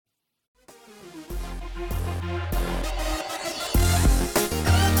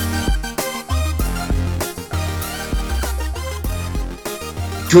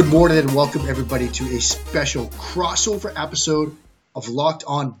Good morning and welcome everybody to a special crossover episode of Locked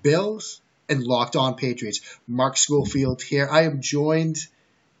On Bills and Locked On Patriots. Mark Schofield here. I am joined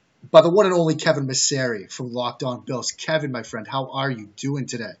by the one and only Kevin Masseri from Locked On Bills. Kevin, my friend, how are you doing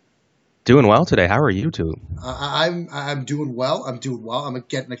today? Doing well today. How are you two? I'm doing well. I'm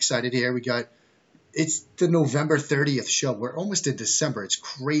getting excited here. It's the November 30th show. We're almost in December. It's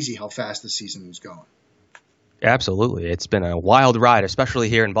crazy how fast the season is going. Absolutely. It's been a wild ride, especially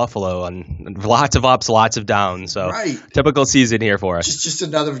here in Buffalo, and lots of ups, lots of downs. So right. Typical season here for us. Just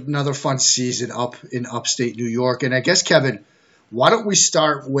another fun season up in upstate New York. And I guess, Kevin, why don't we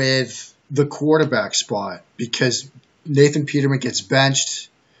start with the quarterback spot? Because Nathan Peterman gets benched.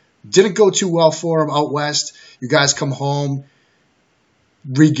 Didn't go too well for him out west. You guys come home,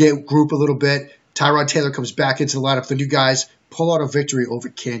 regroup a little bit. Tyrod Taylor comes back into the lineup. Then you guys pull out a victory over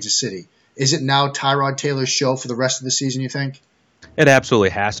Kansas City. Is it now Tyrod Taylor's show for the rest of the season, you think? It absolutely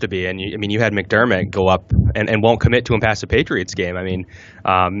has to be. And you had McDermott go up and won't commit to him past the Patriots game.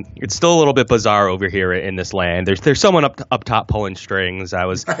 It's still a little bit bizarre over here in this land. There's someone up top pulling strings. I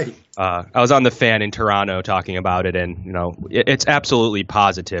was on the Fan in Toronto talking about it, and it's absolutely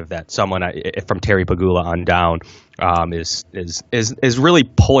positive that someone from Terry Pagula on down is really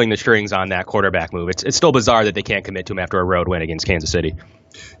pulling the strings on that quarterback move. It's still bizarre that they can't commit to him after a road win against Kansas City.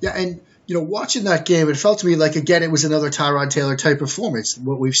 Yeah, and watching that game, it felt to me like, again, it was another Tyrod Taylor type performance,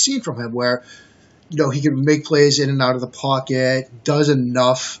 what we've seen from him, where, he can make plays in and out of the pocket, does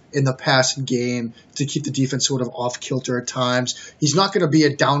enough in the passing game to keep the defense sort of off kilter at times. He's not going to be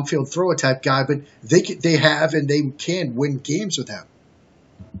a downfield thrower type guy, but they can win games with him.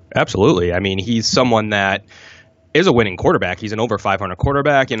 Absolutely. He's someone that is a winning quarterback. He's an over 500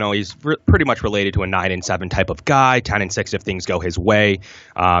 quarterback. He's pretty much related to a 9-7 type of guy, 10-6 if things go his way,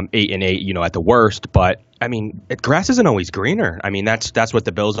 8-8, at the worst. But grass isn't always greener. That's what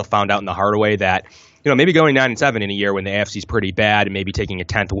the Bills have found out in the hard way, that maybe going 9-7 in a year when the AFC is pretty bad and maybe taking a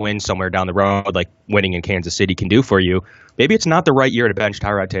 10th win somewhere down the road, like winning in Kansas City, can do for you. Maybe it's not the right year to bench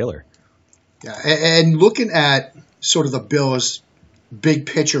Tyrod Taylor. Yeah, and looking at sort of the Bills' big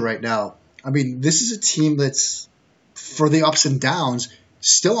picture right now, this is a team that's, for the ups and downs,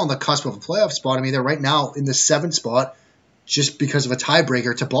 still on the cusp of a playoff spot. They're right now in the 7th spot just because of a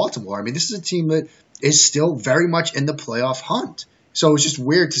tiebreaker to Baltimore. This is a team that is still very much in the playoff hunt. So it's just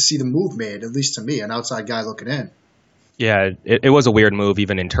weird to see the move made, at least to me, an outside guy looking in. Yeah, it was a weird move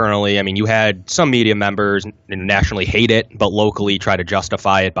even internally. You had some media members nationally hate it, but locally try to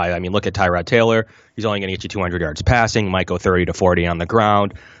justify it by, look at Tyrod Taylor. He's only going to get you 200 yards passing, might go 30 to 40 on the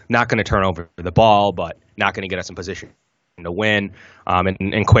ground, not going to turn over the ball, but not going to get us in position to win.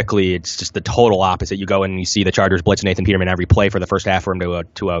 And quickly, it's just the total opposite. You go in and you see the Chargers blitz Nathan Peterman every play for the first half for him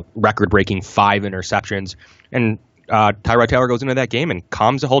to a record-breaking 5 interceptions. And Tyrod Taylor goes into that game and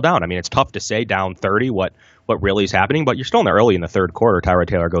calms the whole down. It's tough to say down 30 what really is happening, but you're still in the early in the third quarter. Tyrod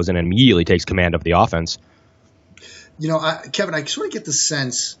Taylor goes in and immediately takes command of the offense. Kevin, I sort of get the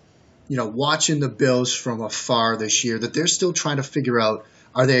sense, watching the Bills from afar this year, that they're still trying to figure out,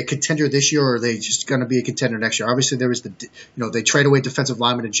 are they a contender this year or are they just going to be a contender next year? Obviously, there was they trade away defensive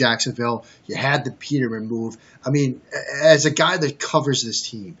lineman to Jacksonville. You had the Peterman move. As a guy that covers this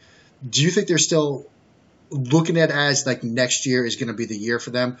team, do you think they're still looking at it as like next year is going to be the year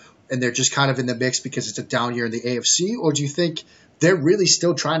for them and they're just kind of in the mix because it's a down year in the AFC? Or do you think they're really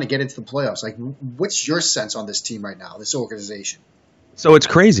still trying to get into the playoffs? Like, what's your sense on this team right now, this organization? So it's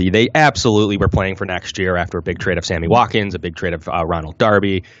crazy. They absolutely were playing for next year after a big trade of Sammy Watkins, a big trade of Ronald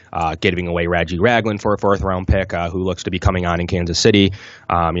Darby, giving away Reggie Ragland for a 4th-round pick, who looks to be coming on in Kansas City,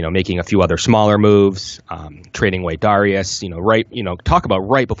 making a few other smaller moves, trading away Darius, talk about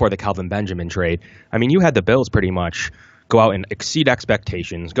right before the Kelvin Benjamin trade. You had the Bills pretty much go out and exceed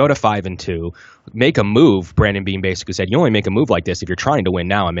expectations, go to 5-2, make a move. Brandon Beane basically said, you only make a move like this if you're trying to win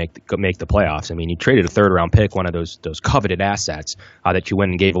now and make the playoffs. You traded a 3rd-round pick, one of those coveted assets that you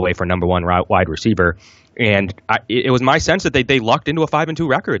went and gave away for number 1 wide receiver. And it was my sense that they lucked into a 5-2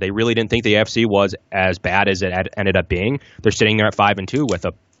 record. They really didn't think the AFC was as bad as it ended up being. They're sitting there at 5-2 with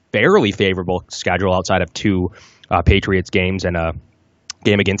a fairly favorable schedule outside of 2 Patriots games and a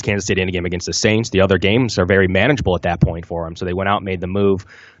game against Kansas City and a game against the Saints. The other games are very manageable at that point for them. So they went out and made the move.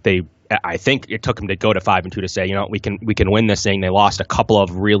 I think it took them to go to 5-2 to say, we can win this thing. They lost a couple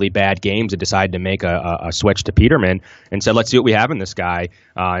of really bad games and decided to make a switch to Peterman and said, let's see what we have in this guy.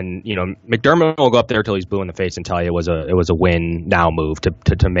 And McDermott will go up there till he's blue in the face and tell you it was a win now move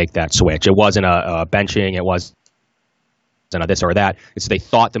to make that switch. It wasn't a benching. It wasn't a this or that. It's they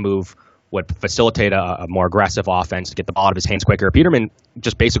thought the move would facilitate a more aggressive offense to get the ball out of his hands quicker. Peterman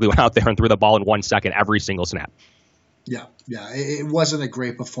just basically went out there and threw the ball in 1 second every single snap. Yeah, it wasn't a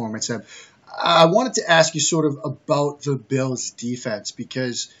great performance. I wanted to ask you sort of about the Bills' defense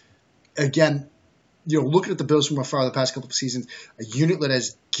because, again, looking at the Bills from afar the past couple of seasons, a unit that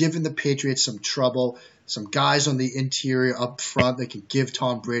has given the Patriots some trouble, some guys on the interior up front that can give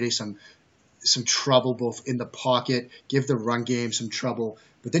Tom Brady some trouble both in the pocket, give the run game some trouble.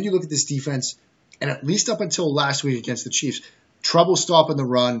 But then you look at this defense, and at least up until last week against the Chiefs, trouble stopping the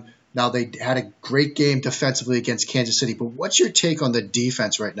run. Now, they had a great game defensively against Kansas City, but what's your take on the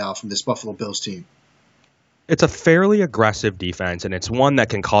defense right now from this Buffalo Bills team? It's a fairly aggressive defense, and it's one that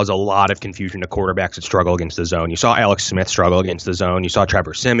can cause a lot of confusion to quarterbacks that struggle against the zone. You saw Alex Smith struggle against the zone. You saw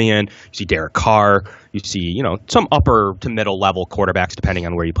Trevor Siemian. You see Derek Carr. You see, some upper to middle level quarterbacks, depending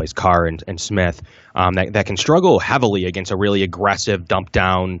on where you place Carr and Smith, that can struggle heavily against a really aggressive dump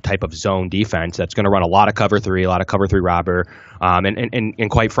down type of zone defense that's going to run a lot of cover three robber, and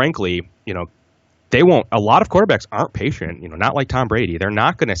quite frankly, they won't. A lot of quarterbacks aren't patient. Not like Tom Brady. They're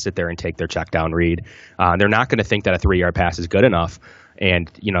not going to sit there and take their check down read. They're not going to think that a 3-yard pass is good enough. And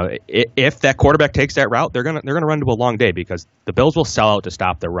if that quarterback takes that route, they're gonna run into a long day because the Bills will sell out to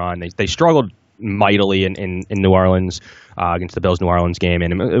stop the run. They struggled mightily in New Orleans against the Bills New Orleans game,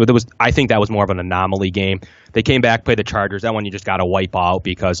 and I think that was more of an anomaly game. They came back, played the Chargers. That one you just got to wipe out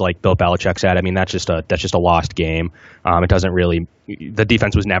because, like Bill Belichick said, that's just a lost game. It doesn't really. The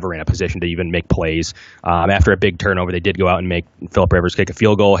defense was never in a position to even make plays. After a big turnover, they did go out and make Philip Rivers kick a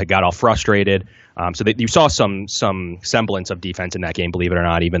field goal. Had got all frustrated. So you saw some semblance of defense in that game, believe it or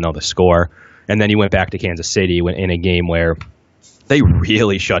not, even though the score. And then you went back to Kansas City in a game where they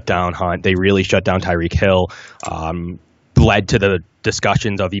really shut down Hunt. They really shut down Tyreek Hill. Led to the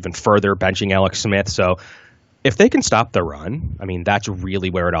discussions of even further benching Alex Smith. So if they can stop the run, that's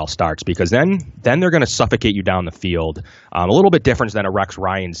really where it all starts because then they're going to suffocate you down the field. A little bit different than a Rex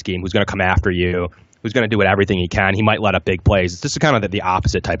Ryan scheme who's going to come after you, who's going to do everything he can. He might let up big plays. This is kind of the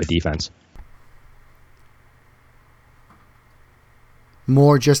opposite type of defense.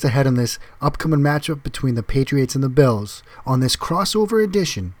 More just ahead on this upcoming matchup between the Patriots and the Bills on this crossover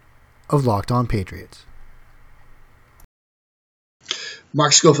edition of Locked On Patriots.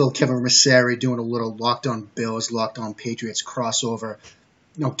 Mark Schofield, Kevin Massari doing a little Locked On Bills, Locked On Patriots crossover.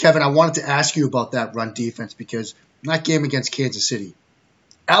 Kevin, I wanted to ask you about that run defense because in that game against Kansas City,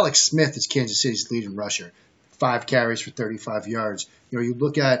 Alex Smith is Kansas City's leading rusher, 5 carries for 35 yards. You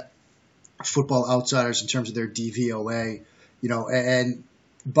look at Football Outsiders in terms of their DVOA, and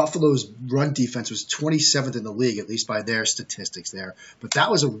Buffalo's run defense was 27th in the league, at least by their statistics there. But that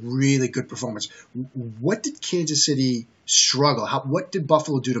was a really good performance. What did Kansas City struggle? What did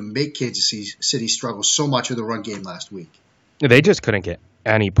Buffalo do to make Kansas City struggle so much with the run game last week? They just couldn't get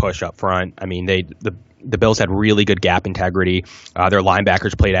any push up front. The Bills had really good gap integrity. Their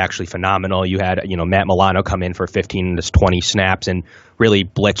linebackers played actually phenomenal. You had Matt Milano come in for 15 to 20 snaps and really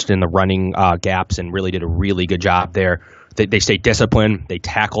blitzed in the running gaps and really did a really good job there. They stayed disciplined. They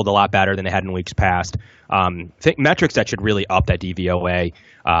tackled a lot better than they had in weeks past. Think metrics that should really up that DVOA.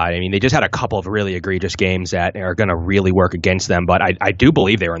 They just had a couple of really egregious games that are going to really work against them. But I do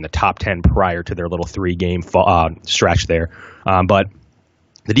believe they were in the top 10 prior to their little 3-game stretch there. But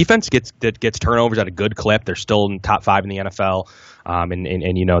the defense gets turnovers at a good clip. They're still in top 5 in the NFL.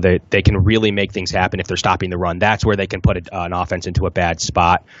 They can really make things happen if they're stopping the run. That's where they can put an offense into a bad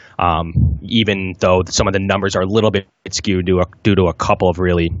spot, even though some of the numbers are a little bit skewed due to a couple of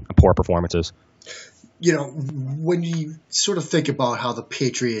really poor performances. When you sort of think about how the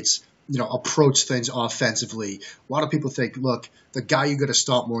Patriots, approach things offensively, a lot of people think, look, the guy you got to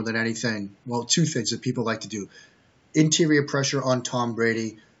stop more than anything, well, 2 things that people like to do. Interior pressure on Tom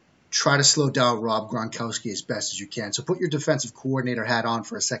Brady. Try to slow down Rob Gronkowski as best as you can. So put your defensive coordinator hat on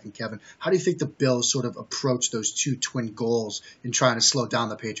for a second, Kevin. How do you think the Bills sort of approach those 2 twin goals in trying to slow down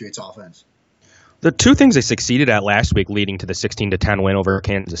the Patriots offense? The 2 things they succeeded at last week leading to the 16-10 win over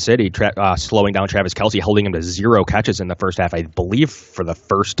Kansas City, slowing down Travis Kelce, holding him to 0 catches in the first half, I believe for the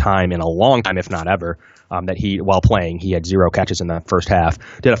first time in a long time, if not ever, that while playing, he had 0 catches in the first half.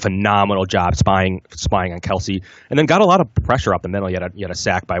 Did a phenomenal job spying on Kelce, and then got a lot of pressure up the middle. You had a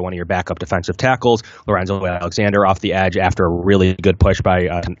sack by one of your backup defensive tackles, Lorenzo Alexander, off the edge after a really good push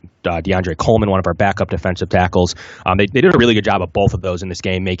by DeAndre Coleman, one of our backup defensive tackles. They did a really good job of both of those in this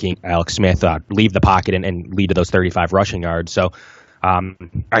game, making Alex Smith leave the pocket and lead to those 35 rushing yards. So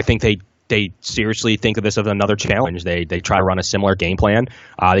I think they seriously think of this as another challenge. They try to run a similar game plan.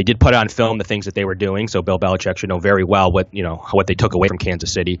 They did put on film the things that they were doing, so Bill Belichick should know very well what they took away from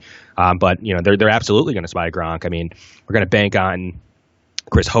Kansas City. But they're absolutely going to spy Gronk. We're going to bank on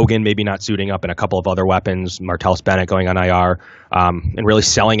Chris Hogan maybe not suiting up and a couple of other weapons, Martellus Bennett going on IR, and really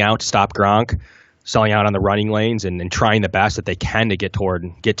selling out to stop Gronk. selling out on the running lanes and trying the best that they can to get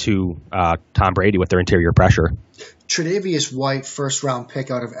to Tom Brady with their interior pressure. Tre'Davious White, first-round pick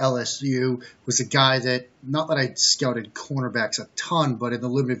out of LSU, was a guy that, not that I scouted cornerbacks a ton, but in the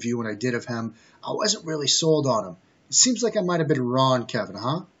limited view when I did of him, I wasn't really sold on him. It seems like I might have been wrong, Kevin,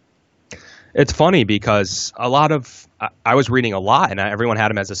 huh? It's funny because I was reading a lot, and everyone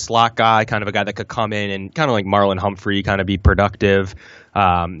had him as a slot guy, kind of a guy that could come in and kind of like Marlon Humphrey, kind of be productive.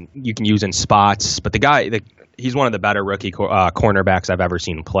 You can use in spots, but he's one of the better rookie cornerbacks I've ever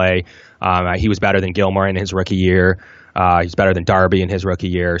seen play. He was better than Gilmore in his rookie year. He's better than Darby in his rookie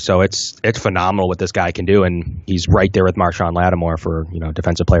year. So it's phenomenal what this guy can do, and he's right there with Marshawn Lattimore for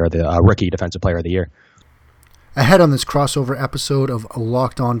rookie defensive player of the year. Ahead on this crossover episode of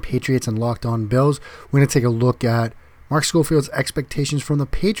Locked On Patriots and Locked On Bills, we're going to take a look at Mark Schofield's expectations from the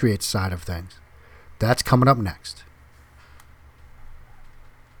Patriots side of things. That's coming up next.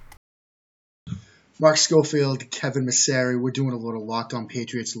 Mark Schofield, Kevin Masseri, we're doing a little Locked On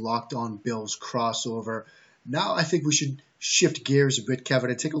Patriots, Locked On Bills crossover. Now I think we should shift gears a bit,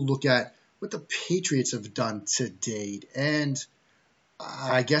 Kevin, and take a look at what the Patriots have done to date. And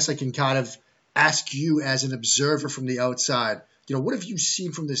I guess I can kind of ask you as an observer from the outside, what have you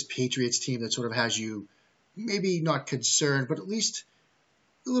seen from this Patriots team that sort of has you maybe not concerned, but at least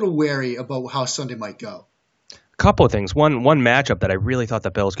a little wary about how Sunday might go? Couple of things. One matchup that I really thought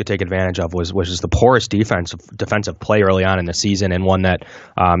the Bills could take advantage of was just the poorest defensive play early on in the season, and one that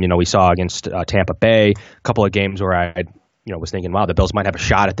we saw against Tampa Bay. A couple of games where I was thinking, wow, the Bills might have a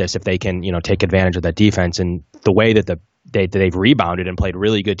shot at this if they can take advantage of that defense. And the way that they've rebounded and played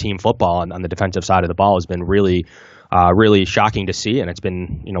really good team football on the defensive side of the ball has been really shocking to see, and it's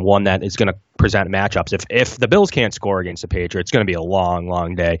been one that is going to present matchups. If the Bills can't score against the Patriots, it's going to be a long,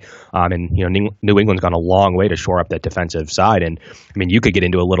 long day. And New England's gone a long way to shore up that defensive side. And I mean, you could get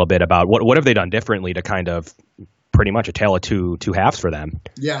into a little bit about what have they done differently to kind of pretty much a tale of two halves for them.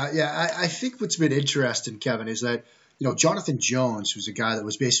 Yeah. I think what's been interesting, Kevin, is that Jonathan Jones, who's a guy that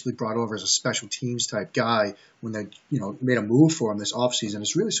was basically brought over as a special teams type guy when they, made a move for him this offseason,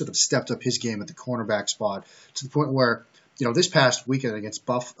 has really sort of stepped up his game at the cornerback spot to the point where, this past weekend against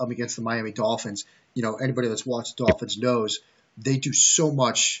the Miami Dolphins, anybody that's watched the Dolphins knows they do so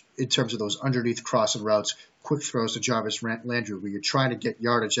much in terms of those underneath crossing routes, quick throws to Jarvis Landry, where you're trying to get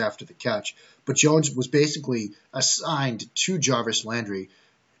yardage after the catch. But Jones was basically assigned to Jarvis Landry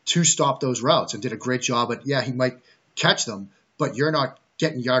to stop those routes and did a great job at, he might catch them, but you're not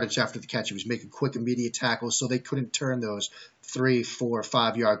getting yardage after the catch. He was making quick, immediate tackles, so they couldn't turn those 3, 4,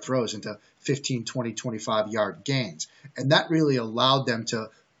 5-yard throws into 15, 20, 25-yard gains. And that really allowed them to,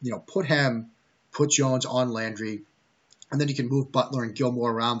 put Jones on Landry, and then you can move Butler and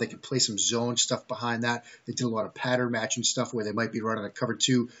Gilmore around. They can play some zone stuff behind that. They did a lot of pattern matching stuff where they might be running a cover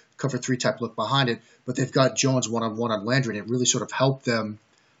 2, cover 3 type look behind it, but they've got Jones one-on-one on Landry, and it really sort of helped them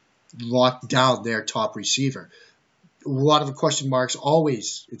lock down their top receiver. A lot of the question marks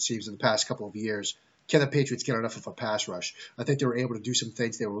always, it seems, in the past couple of years, can the Patriots get enough of a pass rush? I think they were able to do some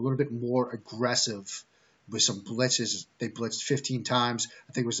things. They were a little bit more aggressive with some blitzes. They blitzed 15 times.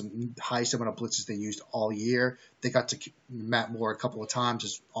 I think it was the highest amount of blitzes they used all year. They got to Matt Moore a couple of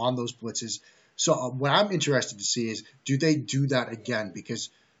times on those blitzes. So what I'm interested to see is, do they do that again? Because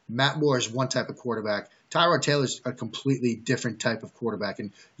Matt Moore is one type of quarterback. Tyrod Taylor is a completely different type of quarterback.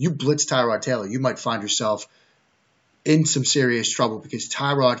 And you blitz Tyrod Taylor, you might find yourself in some serious trouble because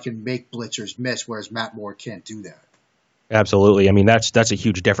Tyrod can make blitzers miss, whereas Matt Moore can't do that. Absolutely. I mean, that's a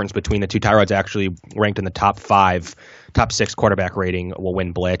huge difference between the two. Tyrod's actually ranked in the top 6 quarterback rating will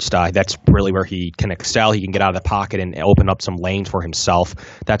win blitzed. That's really where he can excel. He can get out of the pocket and open up some lanes for himself.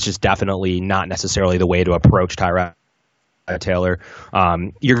 That's just definitely not necessarily the way to approach Tyrod Taylor.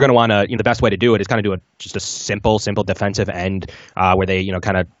 You're going to want to, the best way to do it is kind of do just a simple defensive end where they,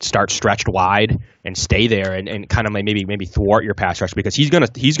 kind of start stretched wide and stay there and kind of maybe thwart your pass rush because he's going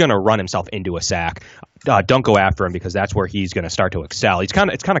to run himself into a sack. Don't go after him because that's where he's going to start to excel. It's kind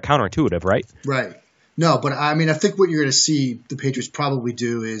of counterintuitive, right? Right. No, but I mean, I think what you're going to see the Patriots probably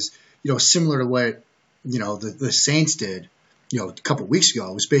do is, similar to what, the Saints did, a couple of weeks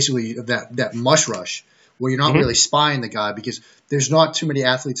ago. It was basically that mush rush, where you're not really spying the guy because there's not too many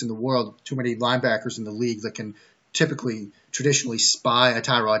athletes in the world, too many linebackers in the league that can traditionally spy a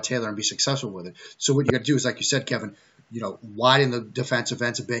Tyrod Taylor and be successful with it. So what you got to do is, like you said, Kevin, widen the defensive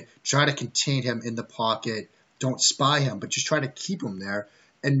ends a bit, try to contain him in the pocket, don't spy him, but just try to keep him there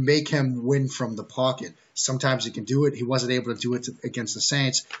and make him win from the pocket. Sometimes he can do it. He wasn't able to do it against the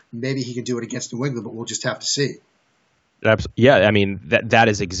Saints. Maybe he can do it against New England, but we'll just have to see. Yeah, I mean that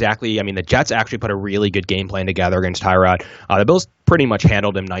is exactly. I mean the Jets actually put a really good game plan together against Tyrod. The Bills pretty much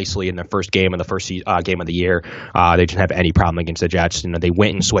handled him nicely in the first game of the first game of the year. They didn't have any problem against the Jets. They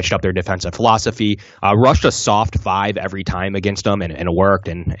went and switched up their defensive philosophy, rushed a soft 5 every time against them, and it worked.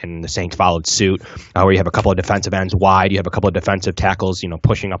 And the Saints followed suit. Where you have a couple of defensive ends wide, you have a couple of defensive tackles,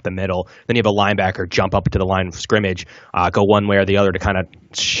 pushing up the middle. Then you have a linebacker jump up to the line of scrimmage, go one way or the other to kind of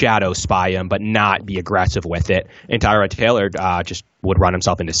shadow spy him, but not be aggressive with it. And Tyrod Taylor just would run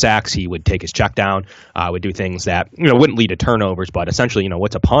himself into sacks. He would take his check down, would do things that wouldn't lead to turnovers, but essentially,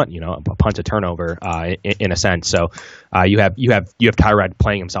 what's a punt? A punt's a turnover in a sense. So you have Tyrod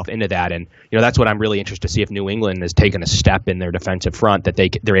playing himself into that, and that's what I'm really interested to see if New England has taken a step in their defensive front that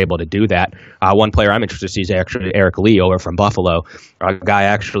they're able to do that. One player I'm interested to see is actually Eric Lee over from Buffalo, a guy I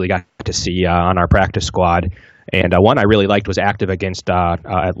actually got to see on our practice squad. And one I really liked was active against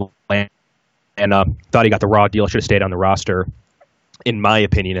Atlanta, and thought he got the raw deal. Should have stayed on the roster, in my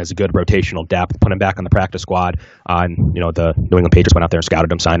opinion, as a good rotational depth. Put him back on the practice squad. And the New England Patriots went out there and scouted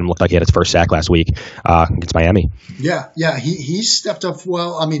him, signed him. Looked like he had his first sack last week against Miami. Yeah, he stepped up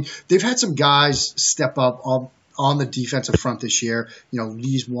well. I mean, they've had some guys step up on the defensive front this year.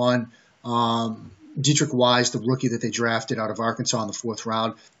 Lee's one. Dietrich Wise, the rookie that they drafted out of Arkansas in the 4th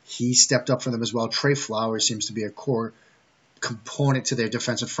round, he stepped up for them as well. Trey Flowers seems to be a core component to their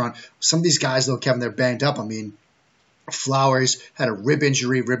defensive front. Some of these guys, though, Kevin, they're banged up. I mean, Flowers had a rib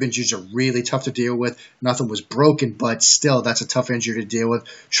injury. Rib injuries are really tough to deal with. Nothing was broken, but still, that's a tough injury to deal with.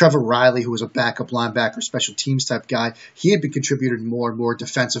 Trevor Riley, who was a backup linebacker, special teams type guy, he had been contributing more and more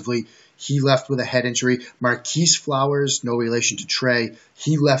defensively. He left with a head injury. Marquise Flowers, no relation to Trey,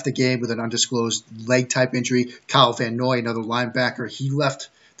 he left the game with an undisclosed leg type injury. Kyle Van Noy, another linebacker, he left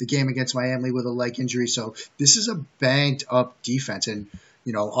the game against Miami with a leg injury. So this is a banged up defense. And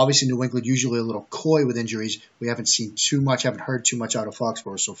obviously New England usually a little coy with injuries. We haven't seen too much, haven't heard too much out of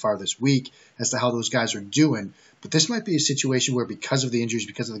Foxborough so far this week as to how those guys are doing. But this might be a situation where because of the injuries,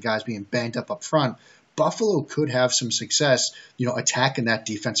 because of the guys being banged up front, Buffalo could have some success, attacking that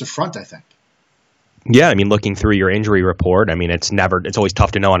defensive front, I think. Yeah, I mean, looking through your injury report, I mean, it's always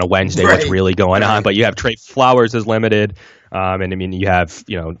tough to know on a Wednesday what's really going on, but you have Trey Flowers is limited. And I mean, you have,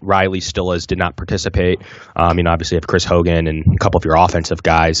 Riley still did not participate. Obviously you have Chris Hogan and a couple of your offensive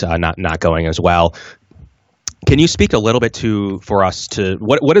guys not going as well. Can you speak a little bit for us to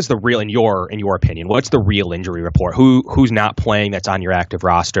what is the real, in your opinion, what's the real injury report? Who's not playing that's on your active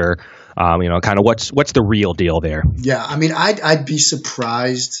roster? Kind of what's the real deal there? Yeah, I mean, I'd be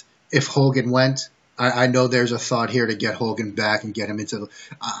surprised if Hogan went. I know there's a thought here to get Hogan back and get him into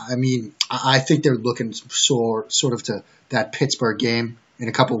I think they're looking sort of to that Pittsburgh game in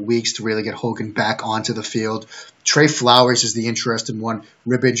a couple of weeks to really get Hogan back onto the field. Trey Flowers is the interesting one.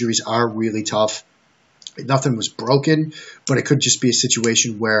 Rib injuries are really tough. Nothing was broken, but it could just be a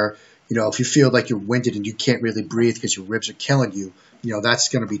situation where, if you feel like you're winded and you can't really breathe because your ribs are killing you, that's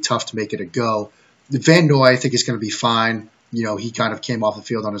going to be tough to make it a go. Van Noy, I think, is going to be fine. He kind of came off the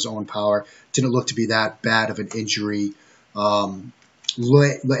field on his own power. Didn't look to be that bad of an injury. Adrian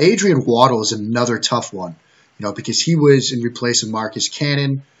Waddle is another tough one, because he was in replace of Marcus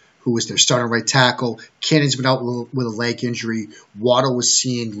Cannon, who was their starting right tackle. Cannon's been out with a leg injury. Waddle was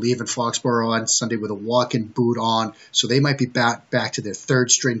seen leaving Foxborough on Sunday with a walking boot on, so they might be back to their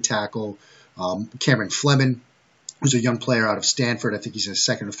third-string tackle. Cameron Fleming, who's a young player out of Stanford. I think he's a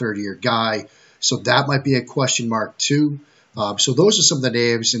second or third-year guy, so that might be a question mark too. So those are some of the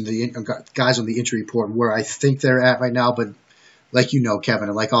names and the guys on the injury report where I think they're at right now. But like Kevin,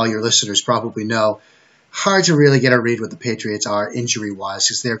 and like all your listeners probably know, hard to really get a read what the Patriots are injury-wise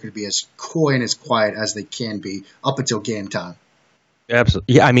because they're going to be as coy and as quiet as they can be up until game time.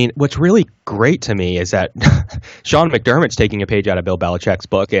 Absolutely. Yeah, I mean, what's really great to me is that Sean McDermott's taking a page out of Bill Belichick's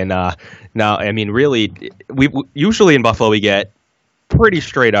book. And now, I mean, really, we usually in Buffalo we get pretty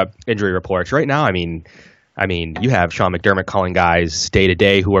straight-up injury reports. Right now, I mean, you have Sean McDermott calling guys day to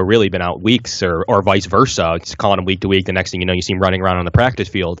day who have really been out weeks or vice versa. It's calling them week to week. The next thing you know, you see him running around on the practice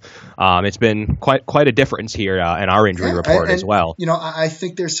field. It's been quite a difference here in our injury report as well. I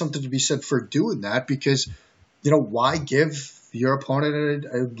think there's something to be said for doing that because, why give your opponent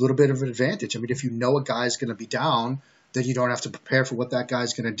a little bit of an advantage? I mean, if you know a guy's going to be down, then you don't have to prepare for what that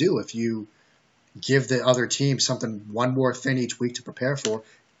guy's going to do. If you give the other team one more thing each week to prepare for,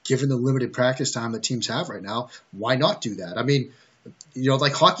 given the limited practice time that teams have right now, why not do that? I mean,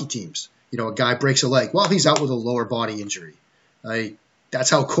 like hockey teams, a guy breaks a leg. Well, he's out with a lower body injury. That's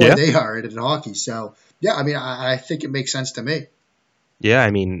how coy they are in hockey. So, yeah, I mean, I think it makes sense to me. Yeah,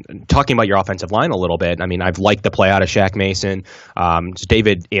 I mean, talking about your offensive line a little bit, I mean, I've liked the play out of Shaq Mason.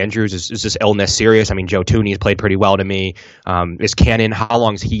 David Andrews, is this illness serious? I mean, Joe Tooney's played pretty well to me. Is Cannon, how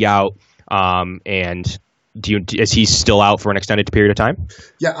long is he out? And is he still out for an extended period of time?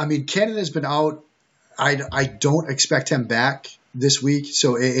 Yeah, I mean, Cannon has been out. I don't expect him back this week.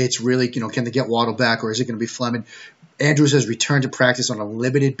 So it's really, can they get Waddle back, or is it going to be Fleming? Andrews has returned to practice on a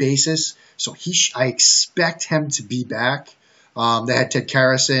limited basis. So I expect him to be back. They had Ted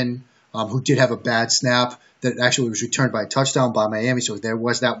Karras, who did have a bad snap that actually was returned by a touchdown by Miami. So there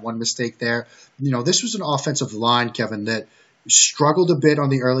was that one mistake there. This was an offensive line, Kevin, that struggled a bit on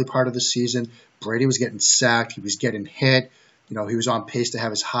the early part of the season. Brady was getting sacked. He was getting hit. He was on pace to have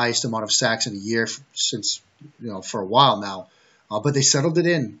his highest amount of sacks in a year since, for a while now. But they settled it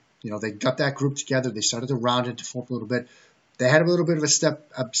in. They got that group together. They started to round into form a little bit. They had a little bit of a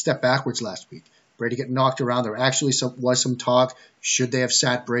step backwards last week. Brady getting knocked around. There actually was some talk. Should they have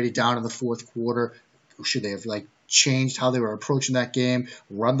sat Brady down in the fourth quarter? Or should they have changed how they were approaching that game,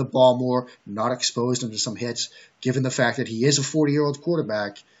 run the ball more, not exposed him to some hits, given the fact that he is a 40-year-old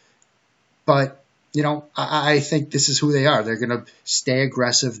quarterback? But, I think this is who they are. They're going to stay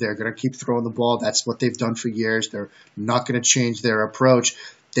aggressive. They're going to keep throwing the ball. That's what they've done for years. They're not going to change their approach.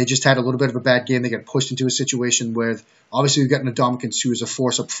 They just had a little bit of a bad game. They got pushed into a situation where obviously you've got Ndamukong Suh as a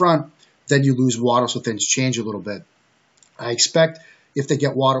force up front. Then you lose Waddle, so things change a little bit. I expect if they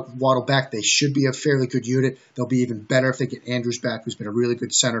get Waddle back, they should be a fairly good unit. They'll be even better if they get Andrews back, who's been a really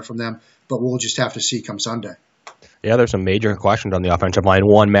good center from them. But we'll just have to see come Sunday. Yeah, there's some major questions on the offensive line.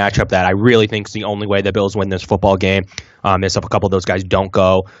 One matchup that I really think is the only way the Bills win this football game is if a couple of those guys don't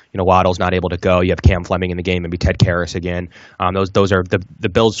go. Waddle's not able to go. You have Cam Fleming in the game, maybe Ted Karras again. Those are the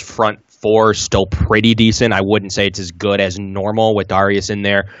Bills' front four still pretty decent. I wouldn't say it's as good as normal with Darius in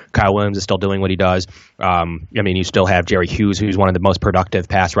there. Kyle Williams is still doing what he does. You still have Jerry Hughes, who's one of the most productive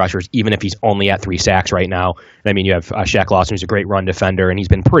pass rushers, even if he's only at 3 sacks right now. You have Shaq Lawson, who's a great run defender, and he's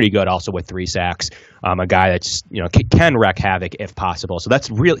been pretty good also with 3 sacks. A guy that's can wreak havoc if possible. So that's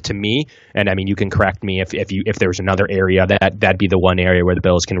really, to me, and you can correct me if there's another area that'd be the one area where the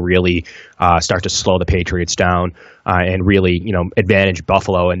Bills can really start to slow the Patriots down and really advantage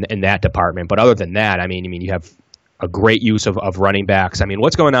Buffalo in that department. But other than that, you have a great use of running backs.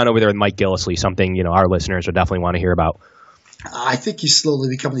 What's going on over there with Mike Gillislee? Something our listeners would definitely want to hear about. I think he's slowly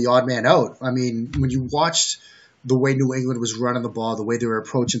becoming the odd man out. When you watched the way New England was running the ball, the way they were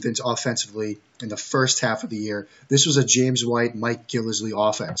approaching things offensively in the first half of the year, this was a James White, Mike Gillislee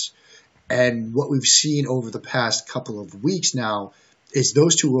offense. And what we've seen over the past couple of weeks now is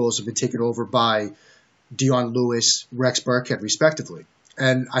those two roles have been taken over by Dion Lewis, Rex Burkhead, respectively.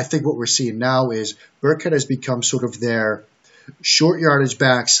 And I think what we're seeing now is Burkhead has become sort of their short yardage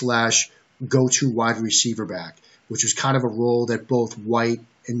back / go-to wide receiver back, which was kind of a role that both White,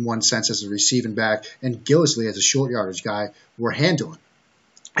 in one sense, as a receiving back, and Gillislee as a short yardage guy were handling.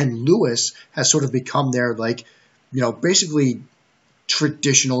 And Lewis has sort of become their, basically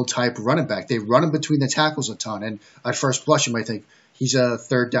traditional type running back. They run him between the tackles a ton. And at first blush, you might think, he's a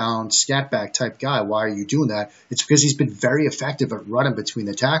third down scat back type guy. Why are you doing that? It's because he's been very effective at running between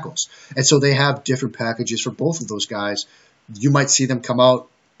the tackles. And so they have different packages for both of those guys. You might see them come out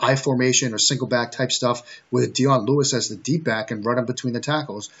I formation or single back type stuff with Dion Lewis as the deep back and run him between the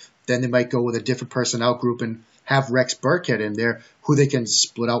tackles. Then they might go with a different personnel group and have Rex Burkhead in there, who they can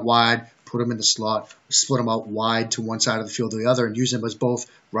split out wide, put him in the slot, split him out wide to one side of the field or the other, and use him as both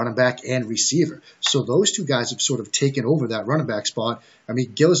running back and receiver. So those two guys have sort of taken over that running back spot.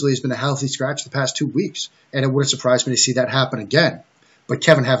 Gillislee has been a healthy scratch the past 2 weeks, and it wouldn't surprise me to see that happen again. But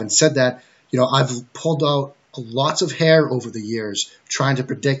Kevin, having said that, I've pulled out lots of hair over the years trying to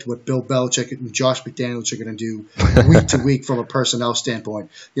predict what Bill Belichick and Josh McDaniels are going to do week to week from a personnel standpoint.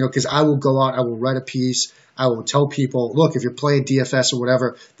 Because I will go out, I will write a piece, I will tell people, look, if you're playing DFS or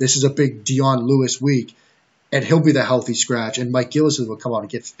whatever, this is a big Dion Lewis week, and he'll be the healthy scratch, and Mike Gillislee will come out and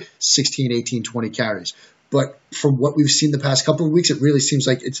get 16, 18, 20 carries. But from what we've seen the past couple of weeks, it really seems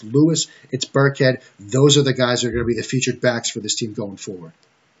like it's Lewis, it's Burkhead. Those are the guys that are going to be the featured backs for this team going forward.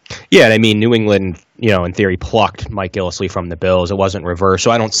 Yeah, New England, in theory, plucked Mike Gillislee from the Bills. It wasn't reversed, so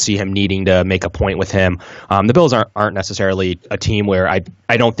I don't see him needing to make a point with him. The Bills aren't necessarily a team where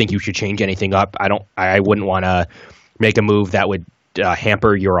I don't think you should change anything up. I wouldn't want to make a move that would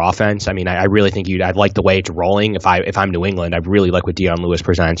hamper your offense. I really think I'd like the way it's rolling. If I'm New England, I really like what Dion Lewis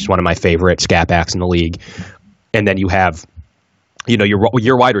presents. He's one of my favorite scat backs in the league. And then you have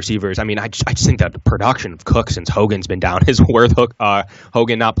your wide receivers. I just think that the production of Cook since Hogan's been down is worth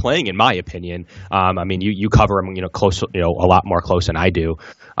Hogan not playing, in my opinion. You cover him, close, a lot more close than I do.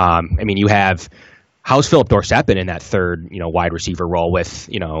 You have how's Philip Dorsett been in that third, wide receiver role with,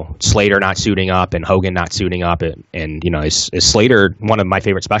 Slater not suiting up and Hogan not suiting up? And is Slater one of my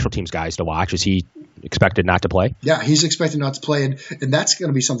favorite special teams guys to watch? Is he expected not to play? Yeah, he's expected not to play. And that's going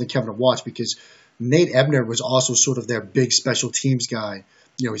to be something, Kevin, to watch because Nate Ebner was also sort of their big special teams guy.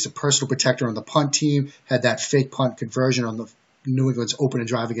 He's a personal protector on the punt team, had that fake punt conversion on the New England's opening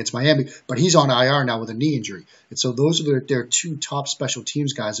drive against Miami, but he's on IR now with a knee injury. And so those are their two top special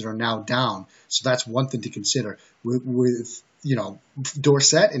teams guys that are now down. So that's one thing to consider. With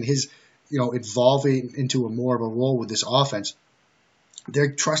Dorsett and his, evolving into more of a role with this offense,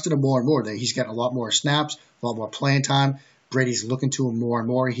 they're trusting him more and more. He's getting a lot more snaps, a lot more playing time. Brady's looking to him more and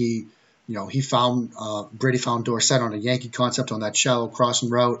more. Brady found Dorsett on a Yankee concept on that shallow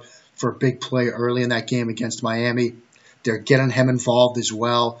crossing route for a big play early in that game against Miami. They're getting him involved as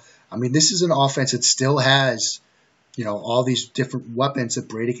well. I mean, this is an offense that still has, all these different weapons that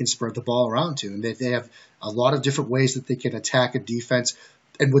Brady can spread the ball around to. And they have a lot of different ways that they can attack a defense.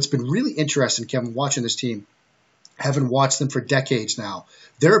 And what's been really interesting, Kevin, watching this team, having watched them for decades now,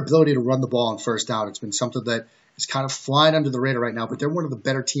 their ability to run the ball on first down, it's been something that is kind of flying under the radar right now, but they're one of the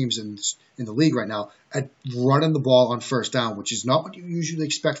better teams in the league right now at running the ball on first down, which is not what you usually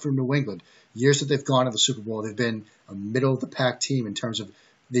expect from New England. Years that they've gone to the Super Bowl, they've been a middle-of-the-pack team in terms of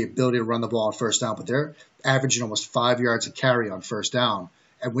the ability to run the ball on first down, but they're averaging almost 5 yards a carry on first down.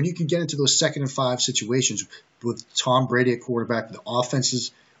 And when you can get into those 2nd and 5 situations with Tom Brady at quarterback, the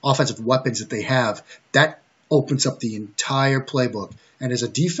offensive weapons that they have, that opens up the entire playbook. And as a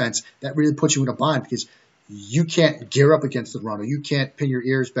defense, that really puts you in a bind because you can't gear up against the runner. You can't pin your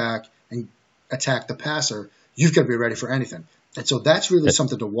ears back and attack the passer. You've got to be ready for anything. And so that's really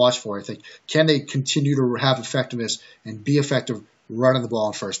something to watch for, I think. Can they continue to have effectiveness and be effective running the ball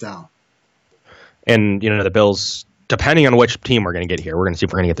on first down? And, the Bills, depending on which team we're going to get here, we're going to see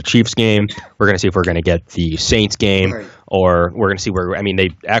if we're going to get the Chiefs game, we're going to see if we're going to get the Saints game, right, or we're going to see they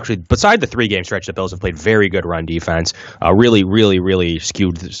actually, beside the 3-game stretch, the Bills have played very good run defense, really, really, really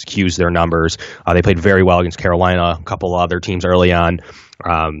skews their numbers. They played very well against Carolina, a couple other teams early on.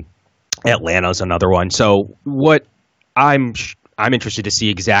 Atlanta's another one. So what I'm interested to see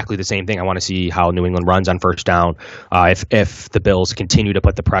exactly the same thing. I want to see how New England runs on first down. If the Bills continue to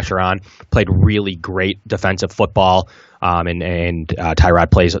put the pressure on, played really great defensive football, and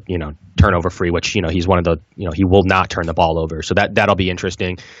Tyrod plays turnover free, which he's one of the he will not turn the ball over. So that'll be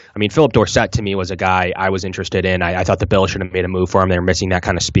interesting. I mean, Philip Dorsett to me was a guy I was interested in. I thought the Bills should have made a move for him. They're missing that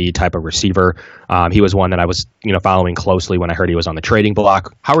kind of speed type of receiver. He was one that I was following closely when I heard he was on the trading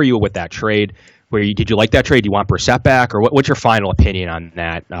block. How are you with that trade? Did you like that trade? Do you want Brissett back, or what's your final opinion on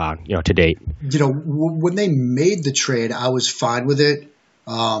that? To date. When they made the trade, I was fine with it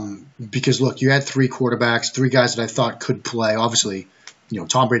because look, you had 3 quarterbacks, 3 guys that I thought could play. Obviously,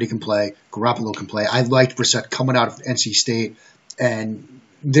 Tom Brady can play, Garoppolo can play. I liked Brissett coming out of NC State, and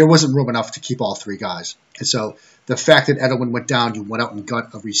there wasn't room enough to keep all 3 guys. And so the fact that Edelman went down, you went out and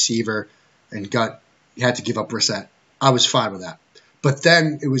got a receiver, and you had to give up Brissett. I was fine with that, but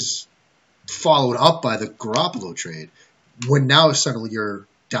then it was followed up by the Garoppolo trade, when now suddenly you're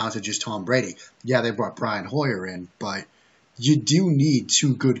down to just Tom Brady. Yeah, they brought Brian Hoyer in, but you do need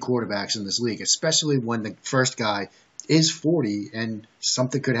 2 good quarterbacks in this league, especially when the first guy is 40 and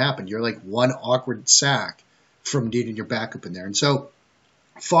something could happen. You're like one awkward sack from needing your backup in there. And so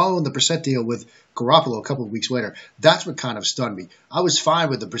following the Brissett deal with Garoppolo a couple of weeks later, that's what kind of stunned me. I was fine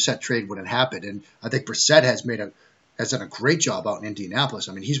with the Brissett trade when it happened, and I think Brissett has done a great job out in Indianapolis.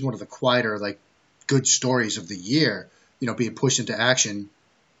 I mean, he's one of the quieter, good stories of the year, being pushed into action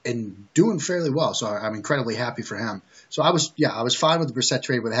and doing fairly well. So I'm incredibly happy for him. So I was fine with the Brissett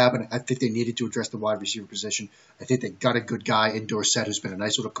trade when it happened. I think they needed to address the wide receiver position. I think they got a good guy in Dorsett who's been a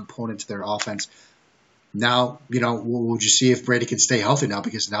nice little component to their offense. Now, we'll just see if Brady can stay healthy now,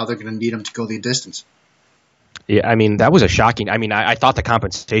 because now they're going to need him to go the distance. Yeah, I mean, that was a shocking. I mean, I thought the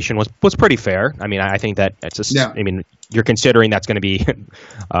compensation was pretty fair. I mean, I think that it's just. Yeah. I mean, you're considering that's going to be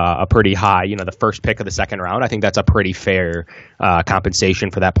a pretty high. The first pick of the second round. I think that's a pretty fair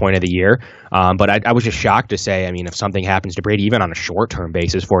compensation for that point of the year. But I was just shocked to say. I mean, if something happens to Brady, even on a short-term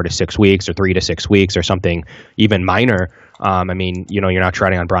basis, 4 to 6 weeks or 3 to 6 weeks or something even minor. I mean, you're not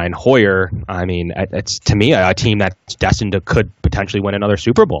treading on Brian Hoyer. I mean, it's to me a team that's destined to could potentially win another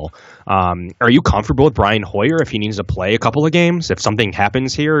Super Bowl. Are you comfortable with Brian Hoyer if he needs to play a couple of games? If something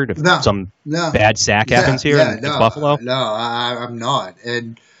happens here, some bad sack happens here in Buffalo? No, I'm not.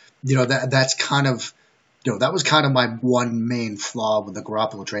 And that's kind of that was kind of my one main flaw with the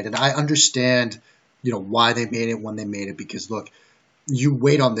Garoppolo trade. And I understand why they made it when they made it, because look, you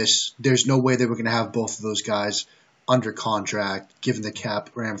wait on this. There's no way they were going to have both of those guys under contract, given the cap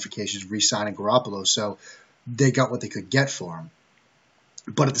ramifications, re-signing Garoppolo. So they got what they could get for him.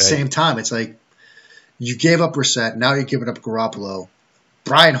 But at the same time, it's like you gave up Brissett, now you're giving up Garoppolo.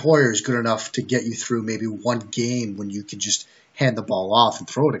 Brian Hoyer is good enough to get you through maybe one game when you can just hand the ball off and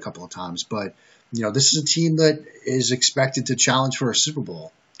throw it a couple of times. But, this is a team that is expected to challenge for a Super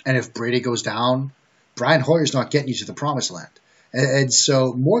Bowl. And if Brady goes down, Brian Hoyer's not getting you to the promised land. And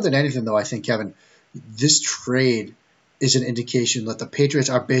so more than anything, though, I think, Kevin, this trade is an indication that the Patriots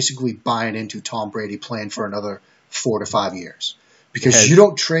are basically buying into Tom Brady playing for another 4 to 5 years. Because you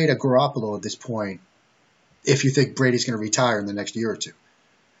don't trade a Garoppolo at this point if you think Brady's going to retire in the next year or two.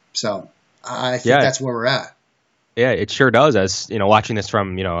 So I think that's where we're at. Yeah, it sure does. As watching this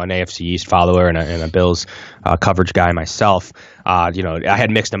from an AFC East follower and a Bills coverage guy myself, I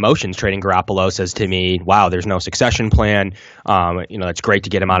had mixed emotions. Trading Garoppolo says to me, "Wow, there's no succession plan. It's great to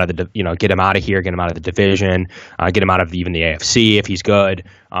get him out of get him out of here, get him out of the division, get him out of even the AFC if he's good.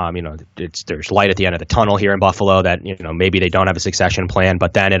 There's light at the end of the tunnel here in Buffalo that maybe they don't have a succession plan,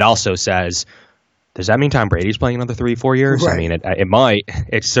 but then it also says." Does that mean Tom Brady's playing another 3-4 years? Right. I mean, it might.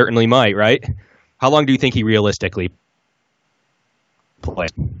 It certainly might, right? How long do you think he realistically plays?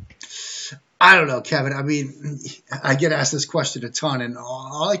 I don't know, Kevin. I mean, I get asked this question a ton, and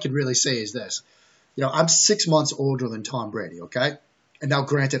all I can really say is this. I'm 6 months older than Tom Brady, okay? And now,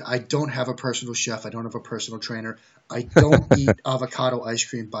 granted, I don't have a personal chef. I don't have a personal trainer. I don't eat avocado ice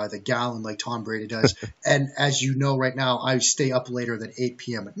cream by the gallon like Tom Brady does. And as you know right now, I stay up later than 8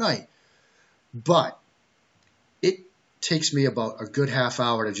 p.m. at night. But it takes me about a good half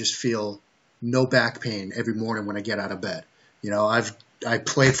hour to just feel no back pain every morning when I get out of bed. I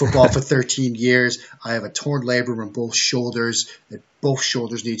played football for 13 years. I have a torn labrum in both shoulders. Both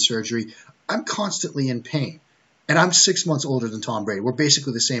shoulders need surgery. I'm constantly in pain. And I'm 6 months older than Tom Brady. We're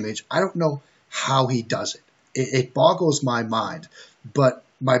basically the same age. I don't know how he does it. It boggles my mind. But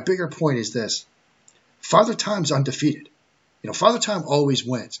my bigger point is this. Father Time's undefeated. Father Time always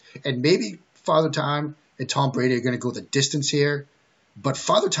wins. And maybe Father Time and Tom Brady are going to go the distance here. But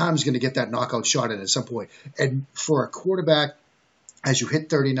Father Time is going to get that knockout shot in at some point. And for a quarterback, as you hit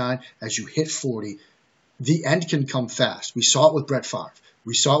 39, as you hit 40, the end can come fast. We saw it with Brett Favre.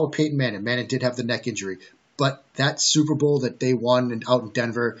 We saw it with Peyton Manning. Manning did have the neck injury. But that Super Bowl that they won out in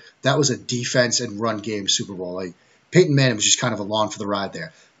Denver, that was a defense and run game Super Bowl. Like Peyton Manning was just kind of along for the ride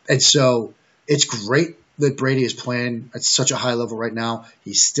there. And so it's great that Brady is playing at such a high level right now.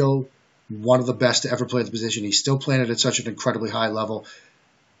 He's still one of the best to ever play the position. He's still playing it at such an incredibly high level.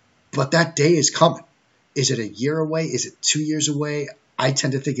 But that day is coming. Is it a year away? Is it 2 years away? I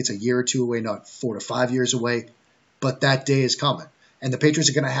tend to think it's a year or two away, not 4 to 5 years away. But that day is coming. And the Patriots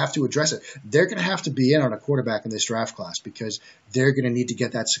are going to have to address it. They're going to have to be in on a quarterback in this draft class because they're going to need to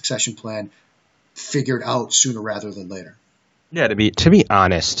get that succession plan figured out sooner rather than later. Yeah, to be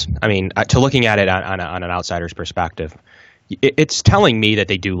honest, I mean, to looking at it on an outsider's perspective, it's telling me that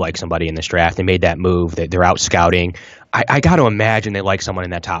they do like somebody in this draft. They made that move. They're out scouting. I got to imagine they like someone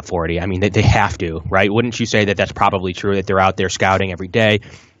in that top 40. I mean, they have to, right? Wouldn't you say that that's probably true, that they're out there scouting every day?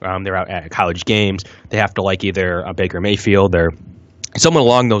 They're out at college games. They have to like either a Baker Mayfield or someone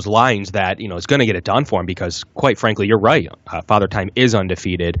along those lines that is going to get it done for him because, quite frankly, you're right. Father Time is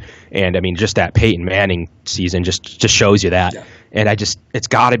undefeated, and I mean, just that Peyton Manning season just shows you that. Yeah. And it's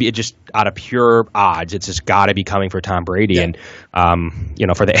got to be just out of pure odds. It's just got to be coming for Tom Brady, yeah. And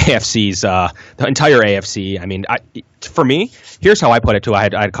for the AFC's the entire AFC. I mean, for me, here's how I put it too. I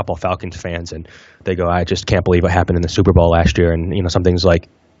had a couple of Falcons fans, and they go, "I just can't believe what happened in the Super Bowl last year." And some things like,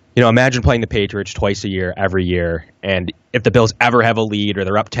 imagine playing the Patriots twice a year, every year, and if the Bills ever have a lead or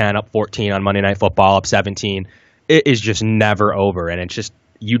they're up 10, up 14 on Monday Night Football, up 17, it is just never over. And it's just,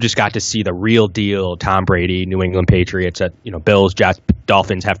 you just got to see the real deal Tom Brady, New England Patriots that, Bills, Jets,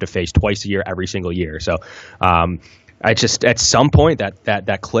 Dolphins have to face twice a year, every single year. So I just, at some point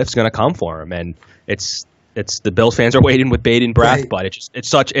that cliff's going to come for him. And it's the Bills fans are waiting with bated breath, right. But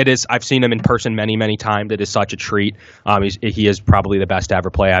it is. I've seen him in person many, many times. It is such a treat. He is probably the best to ever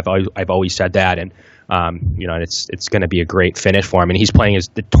play. I've always said that, and it's going to be a great finish for him. And he's playing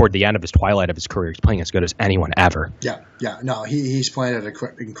toward the end of his twilight of his career. He's playing as good as anyone ever. Yeah. No, he's playing at an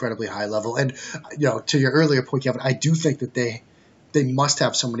incredibly high level. And to your earlier point, Kevin, I do think that they must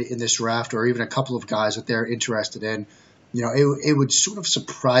have somebody in this draft, or even a couple of guys that they're interested in. It would sort of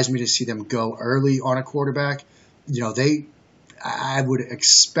surprise me to see them go early on a quarterback. I would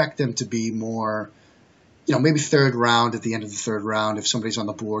expect them to be more, maybe third round at the end of the third round if somebody's on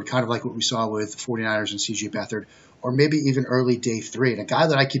the board, kind of like what we saw with 49ers and C.J. Beathard, or maybe even early day 3. And a guy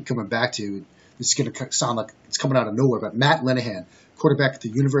that I keep coming back to, this is going to sound like it's coming out of nowhere, but Matt Linehan, quarterback at the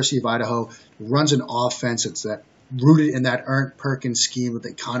University of Idaho, runs an offense that's that rooted in that Ernst Perkins scheme that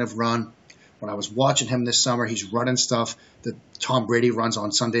they kind of run. When I was watching him this summer, he's running stuff that Tom Brady runs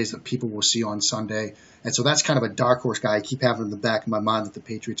on Sundays that people will see on Sunday. And so that's kind of a dark horse guy I keep having in the back of my mind that the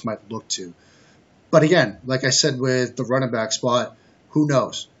Patriots might look to. But again, like I said with the running back spot, who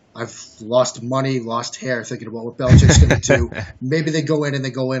knows? I've lost money, lost hair thinking about what Belichick's going to do. Maybe they go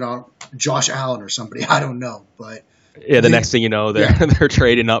in on Josh Allen or somebody. I don't know. But yeah, the next thing you know, they're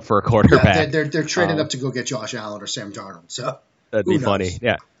trading up for a quarterback. Yeah, they're trading up to go get Josh Allen or Sam Darnold. So that'd be funny.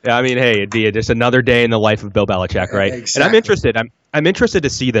 Yeah. I mean, hey, it'd be just another day in the life of Bill Belichick, right? Exactly. And I'm interested. I'm interested to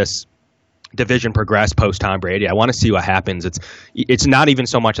see this division progress post Tom Brady. I want to see what happens. It's not even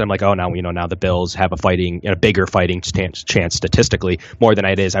so much that I'm like, oh, now the Bills have a bigger fighting chance statistically more than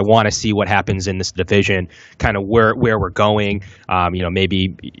it is. I want to see what happens in this division, kind of where we're going.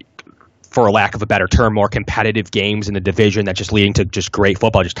 Maybe, for a lack of a better term, more competitive games in the division that just leading to just great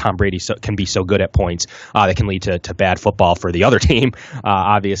football. Just Tom Brady can be so good at points that can lead to bad football for the other team,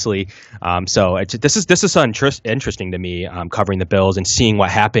 obviously. So this is interesting to me, covering the Bills and seeing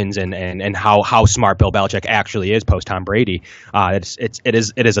what happens and how smart Bill Belichick actually is post Tom Brady. It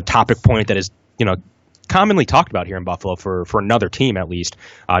is a topic point that is commonly talked about here in Buffalo for another team, at least,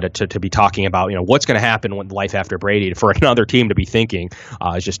 to be talking about what's going to happen with life after Brady. For another team to be thinking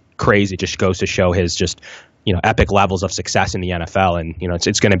is just crazy. It just goes to show his just epic levels of success in the NFL. And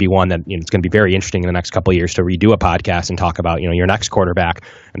it's going to be one that it's going to be very interesting in the next couple of years to redo a podcast and talk about your next quarterback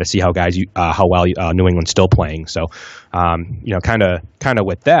and to see how well New England's still playing. So kind of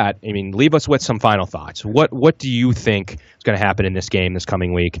with that, I mean, leave us with some final thoughts. What do you think is going to happen in this game this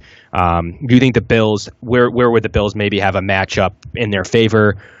coming week? Do you think the Bills, where would the Bills maybe have a matchup in their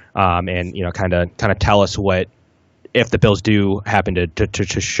favor? And kind of tell us what, if the Bills do happen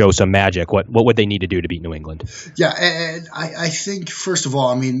to show some magic, what would they need to do to beat New England? Yeah, and I think, first of all,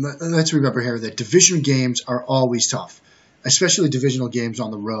 I mean, let's remember here that division games are always tough, especially divisional games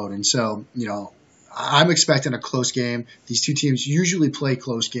on the road. And so, I'm expecting a close game. These two teams usually play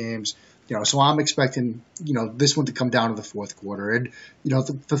close games, so I'm expecting, this one to come down to the fourth quarter. And,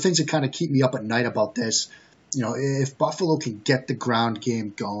 the things that kind of keep me up at night about this, if Buffalo can get the ground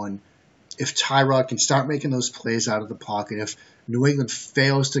game going, if Tyrod can start making those plays out of the pocket, if New England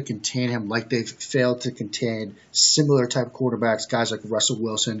fails to contain him like they've failed to contain similar type quarterbacks, guys like Russell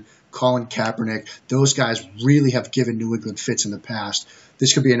Wilson, Colin Kaepernick, those guys really have given New England fits in the past.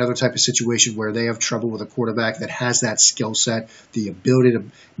 This could be another type of situation where they have trouble with a quarterback that has that skill set, the ability to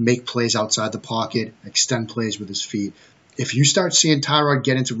make plays outside the pocket, extend plays with his feet. If you start seeing Tyrod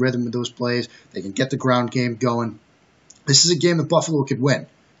get into rhythm with those plays, they can get the ground game going. This is a game that Buffalo could win.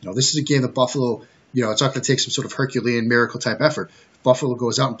 This is a game that Buffalo, it's not going to take some sort of Herculean miracle type effort. If Buffalo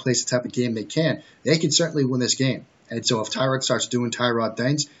goes out and plays the type of game they can certainly win this game. And so if Tyrod starts doing Tyrod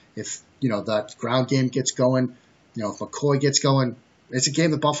things, if, that ground game gets going, if McCoy gets going, it's a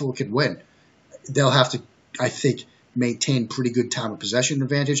game that Buffalo could win. They'll have to, I think, maintain pretty good time of possession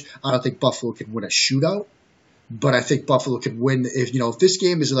advantage. I don't think Buffalo can win a shootout, but I think Buffalo could win if this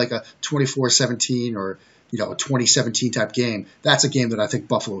game is like a 24-17 or a 2017 type game. That's a game that I think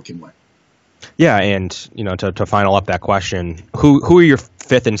Buffalo can win. Yeah, and to final up that question, who are your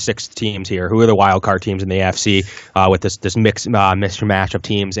fifth and sixth teams here? Who are the wild card teams in the AFC with this mismatch of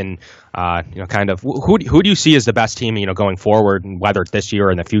teams? And kind of who do you see as the best team going forward, whether it's this year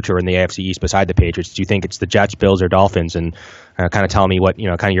or in the future in the AFC East beside the Patriots? Do you think it's the Jets, Bills, or Dolphins? And kind of tell me what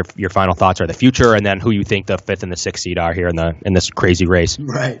kind of your final thoughts are the future, and then who you think the fifth and the sixth seed are here in this crazy race.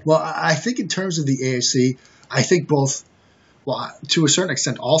 Right. Well, I think in terms of the AFC, I think both. Well, to a certain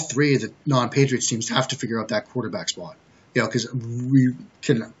extent, all three of the non-Patriots teams have to figure out that quarterback spot. Because we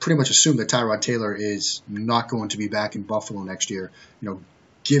can pretty much assume that Tyrod Taylor is not going to be back in Buffalo next year,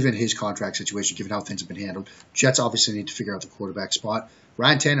 given his contract situation, given how things have been handled. Jets obviously need to figure out the quarterback spot.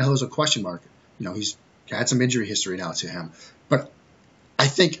 Ryan Tannehill is a question mark. He's had some injury history now to him. But I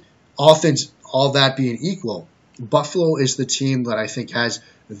think all that being equal, Buffalo is the team that I think has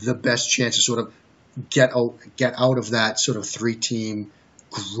the best chance to sort of get out of that sort of three-team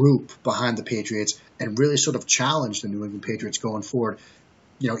group behind the Patriots and really sort of challenge the New England Patriots going forward,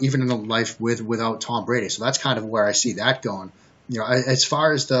 even in a life without Tom Brady. So that's kind of where I see that going. As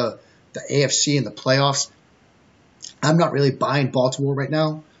far as the AFC and the playoffs, I'm not really buying Baltimore right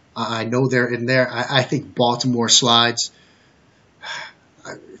now. I know they're in there. I think Baltimore slides.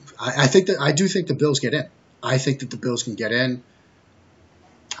 I do think the Bills get in. I think that the Bills can get in.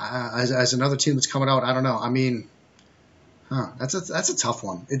 As another team that's coming out, I don't know. I mean, that's a tough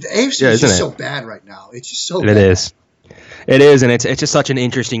one. The AFC is just so bad right now. It's just so bad. It is, and it's just such an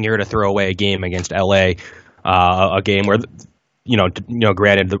interesting year to throw away a game against LA, a game where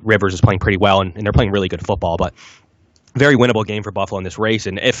granted, the Rivers is playing pretty well and they're playing really good football, but very winnable game for Buffalo in this race.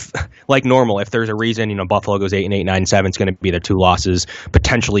 And if, like normal, if there's a reason, Buffalo goes 8-8, 9-7, it's going to be their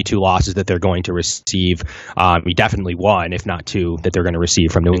potentially two losses that they're going to receive. Definitely one, if not two, that they're going to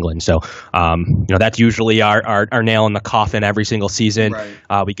receive from New England. So, that's usually our nail in the coffin every single season.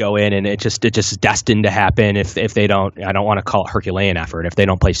 Right. We go in and it just is destined to happen if they don't. I don't want to call it Herculean effort. If they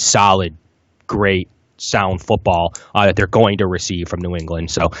don't play solid, great, sound football that they're going to receive from New England.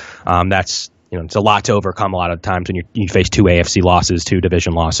 So that's. It's a lot to overcome a lot of times when you face two AFC losses, two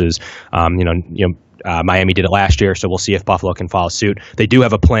division losses. Miami did it last year, so we'll see if Buffalo can follow suit. They do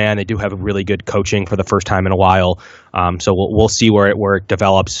have a plan. They do have a really good coaching for the first time in a while. So we'll see where it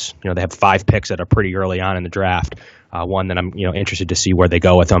develops. They have 5 picks that are pretty early on in the draft. One that I'm interested to see where they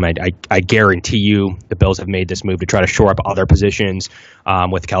go with them. I guarantee you the Bills have made this move to try to shore up other positions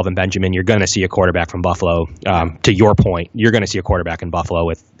with Kelvin Benjamin. You're going to see a quarterback from Buffalo. To your point, you're going to see a quarterback in Buffalo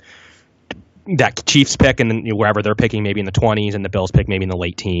with that Chiefs pick and then wherever they're picking maybe in the 20s and the Bills pick maybe in the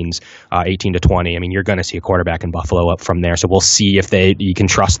late teens, 18 to 20. I mean, you're going to see a quarterback in Buffalo up from there. So we'll see if you can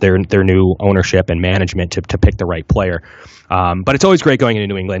trust their new ownership and management to pick the right player. But it's always great going into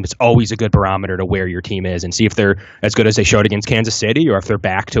New England. It's always a good barometer to where your team is and see if they're as good as they showed against Kansas City or if they're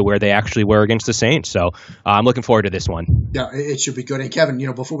back to where they actually were against the Saints. So I'm looking forward to this one. Yeah, it should be good. And Kevin,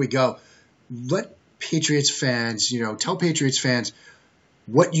 before we go, let Patriots fans, tell Patriots fans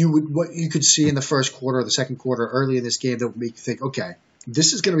what you could see in the first quarter or the second quarter early in this game that would make you think, okay,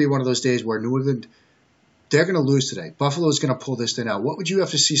 this is going to be one of those days where New England, they're going to lose today. Buffalo is going to pull this thing out. What would you have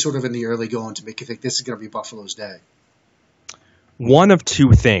to see sort of in the early going to make you think this is going to be Buffalo's day? One of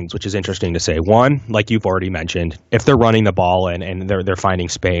two things, which is interesting to say. One, like you've already mentioned, if they're running the ball and they're finding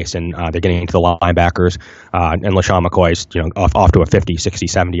space and they're getting into the linebackers and LaShawn McCoy's off to a 50, 60,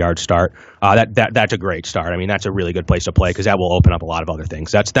 70-yard start, that's a great start. I mean, that's a really good place to play because that will open up a lot of other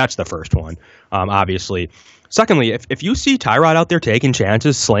things. That's the first one, obviously. Secondly, if you see Tyrod out there taking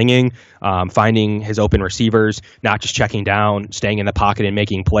chances, slinging, finding his open receivers, not just checking down, staying in the pocket and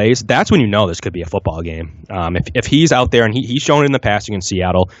making plays, that's when you know this could be a football game. If he's out there and he's shown it in the past against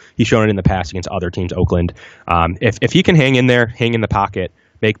Seattle, he's shown it in the past against other teams, Oakland. If he can hang in there, hang in the pocket,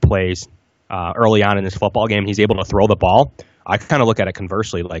 make plays early on in this football game, he's able to throw the ball. I kind of look at it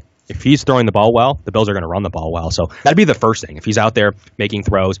conversely, like if he's throwing the ball well, the Bills are going to run the ball well. So that'd be the first thing. If he's out there making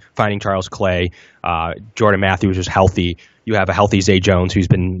throws, finding Charles Clay, Jordan Matthews is healthy. You have a healthy Zay Jones who's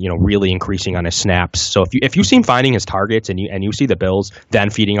been really increasing on his snaps. So if you see him finding his targets and you see the Bills then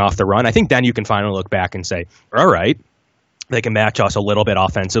feeding off the run, I think then you can finally look back and say, all right, they can match us a little bit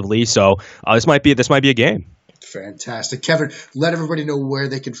offensively. So this might be a game. Fantastic, Kevin. Let everybody know where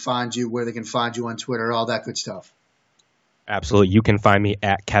they can find you on Twitter, all that good stuff. Absolutely. You can find me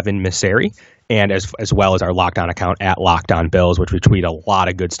at Kevin Messeri and as well as our Locked On account at Locked On Bills, which we tweet a lot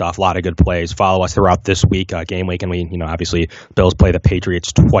of good stuff, a lot of good plays. Follow us throughout this week, game week, and we, obviously Bills play the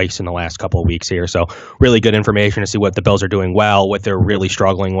Patriots twice in the last couple of weeks here. So really good information to see what the Bills are doing well, what they're really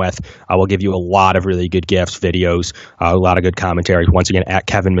struggling with. We'll give you a lot of really good gifts, videos, a lot of good commentary. Once again, at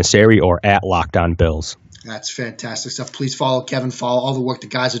Kevin Messeri or at Locked On Bills. That's fantastic stuff. Please follow Kevin. Follow all the work the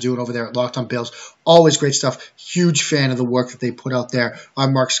guys are doing over there at Locked On Bills. Always great stuff. Huge fan of the work that they put out there.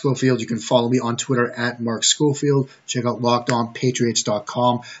 I'm Mark Schofield. You can follow me on Twitter at Mark Schofield. Check out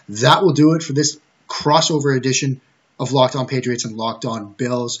LockedOnPatriots.com. That will do it for this crossover edition of Locked On Patriots and Locked On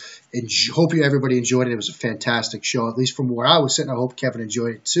Bills. And hope everybody enjoyed it. It was a fantastic show, at least from where I was sitting. I hope Kevin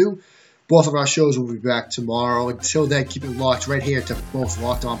enjoyed it too. Both of our shows will be back tomorrow. Until then, keep it locked right here to both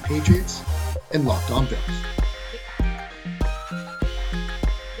Locked On Patriots and Locked On Bills.